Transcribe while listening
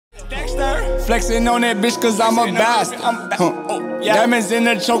Flexing on that bitch cause I'm a bastard. Diamonds in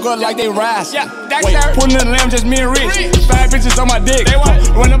the choker like they rasp. Wait, pulling the lamb, just me and Rich. 5 bitches on my dick.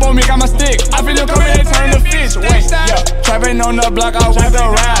 Run up on me, got my stick. I feel them coming and turn the fish. Wait, yeah. Trapping on the block, I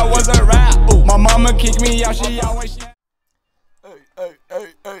was a rap. My mama kicked me out, she always.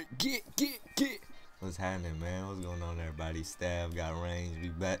 Hey, get. What's happening, man? What's going on, everybody? Staff got range. We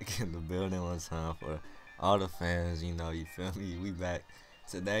back in the building one time for all the fans. You know, you feel me? We back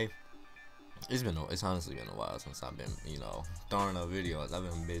today. It's honestly been a while since I've been, throwing up videos. I've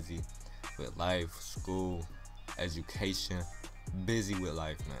been busy with life, school, education. Busy with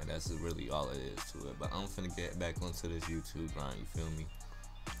life, man. That's really all it is to it. But I'm finna get back onto this YouTube grind. You feel me?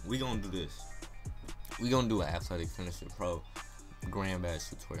 We gonna do this. We gonna do an athletic finisher pro grand badge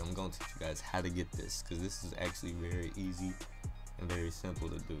tutorial. I'm gonna teach you guys how to get this, because this is actually very easy and very simple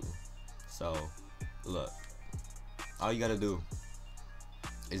to do. So look, all you gotta do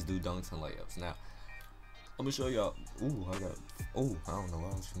is do dunks and layups. Now I'm gonna show y'all. I don't know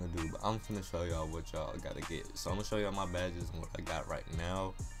what I was gonna do, but I'm gonna show y'all what y'all gotta get. So I'm gonna show y'all my badges and what I got right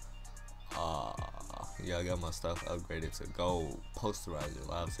now. Yeah, I got my stuff upgraded to gold, posterizer,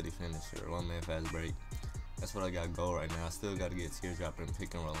 live city finisher, 1-man fast break. That's what I got gold right now. I still got to get teardropper and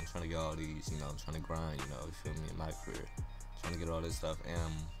pick and roll. I'm trying to get all these, I'm trying to grind, you feel me, in my career. Trying to get all this stuff.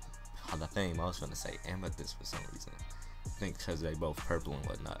 And the thing, I was trying to say amethyst for some reason. I think because they both purple and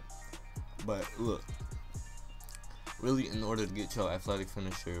whatnot. But look, really, in order to get your athletic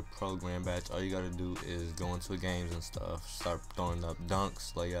finisher pro grand badge, all you got to do is go into games and stuff, start throwing up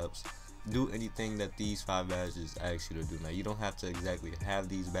dunks, layups. Do anything that these 5 badges ask you to do. Now, you don't have to exactly have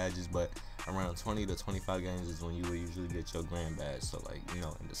these badges, but around 20 to 25 games is when you will usually get your grand badge. So, like,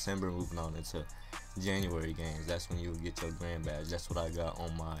 in December, moving on into January games, that's when you will get your grand badge. That's what I got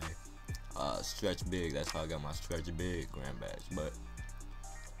on my stretch big. That's how I got my stretch big grand badge. But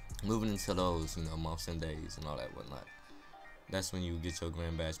moving into those, months and days and all that whatnot, that's when you get your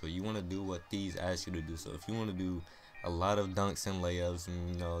grand badge. But you want to do what these ask you to do. So if you want to do a lot of dunks and layups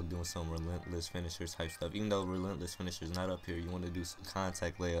and doing some relentless finisher type stuff, even though relentless finisher is not up here, you want to do some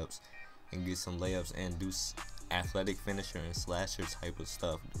contact layups and get some layups and do athletic finisher and slasher type of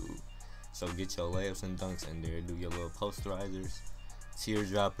stuff, dude. So get your layups and dunks in there, do your little posterizers,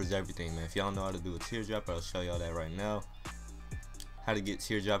 teardroppers, everything, man. If y'all know how to do a teardropper, I'll show y'all that right now. How to get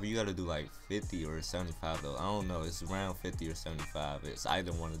teardropper, you gotta do like 50 or 75 though. I don't know, it's around 50 or 75. It's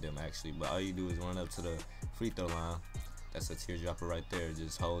either one of them actually, but all you do is run up to the free throw line. That's a teardropper right there.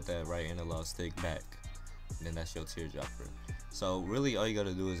 Just hold that right analog stick back, and then that's your teardropper. So really all you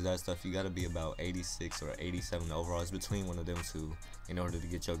gotta do is that stuff. You gotta be about 86 or 87 overall. It's between one of them two in order to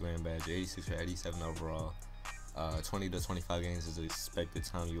get your grand badge. 86 or 87 overall. 20 to 25 games is the expected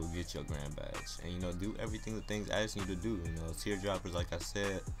time you'll get your grand badge. And do everything the things ask you to do. Teardroppers, like I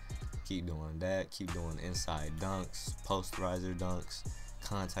said, keep doing that. Keep doing inside dunks, posterizer dunks,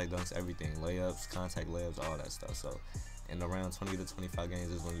 contact dunks, everything, layups, contact layups, all that stuff. So in around 20 to 25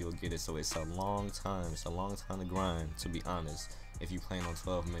 games is when you'll get it. So it's a long time. It's a long time to grind, to be honest. If you're playing on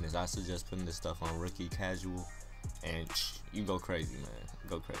 12 minutes, I suggest putting this stuff on rookie casual, and you go crazy, man.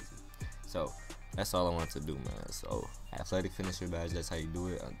 Go crazy. So that's all I wanted to do, man. So athletic finisher badge, that's how you do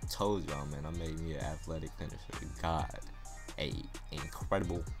it. I told y'all, man, I made me an athletic finisher. God, a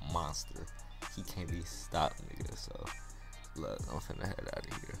incredible monster. He can't be stopped, nigga. So look, I'm finna head out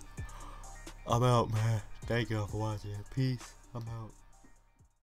of here. I'm out, man. Thank y'all for watching. Peace. I'm out.